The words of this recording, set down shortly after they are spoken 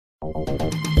Thick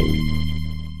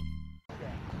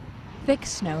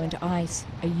snow and ice,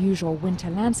 a usual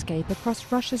winter landscape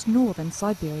across Russia's northern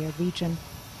Siberia region.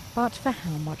 But for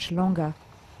how much longer?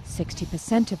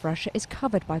 60% of Russia is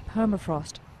covered by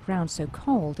permafrost, ground so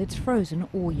cold it's frozen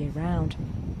all year round.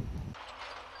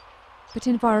 But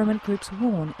environment groups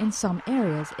warn in some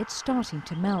areas it's starting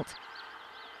to melt.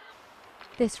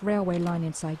 This railway line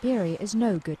in Siberia is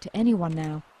no good to anyone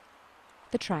now.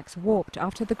 The tracks warped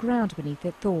after the ground beneath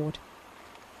it thawed.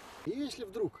 If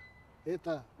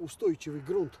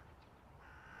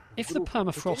the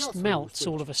permafrost melts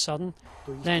all of a sudden,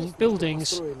 then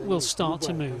buildings will start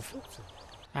to move.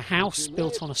 A house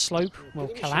built on a slope will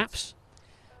collapse.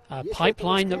 A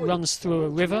pipeline that runs through a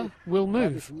river will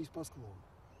move.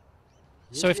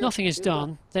 So if nothing is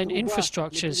done, then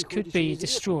infrastructures could be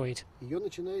destroyed.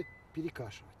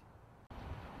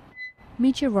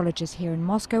 Meteorologists here in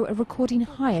Moscow are recording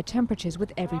higher temperatures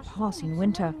with every passing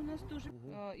winter.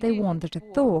 They warn that a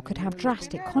thaw could have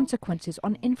drastic consequences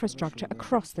on infrastructure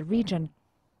across the region.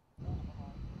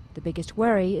 The biggest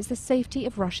worry is the safety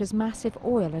of Russia's massive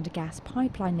oil and gas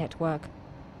pipeline network.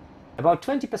 About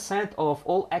 20% of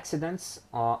all accidents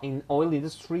in oil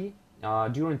industry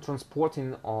during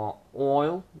transporting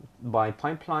oil by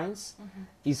pipelines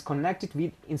is connected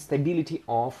with instability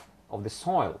of the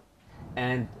soil.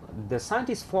 And the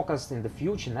scientists focused in the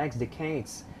future, next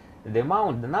decades, the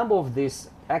number of these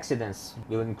accidents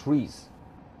will increase.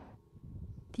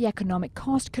 The economic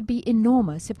cost could be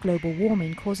enormous if global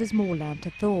warming causes more land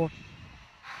to thaw.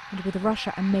 And with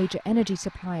Russia a major energy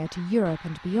supplier to Europe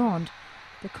and beyond,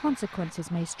 the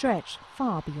consequences may stretch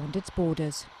far beyond its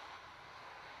borders.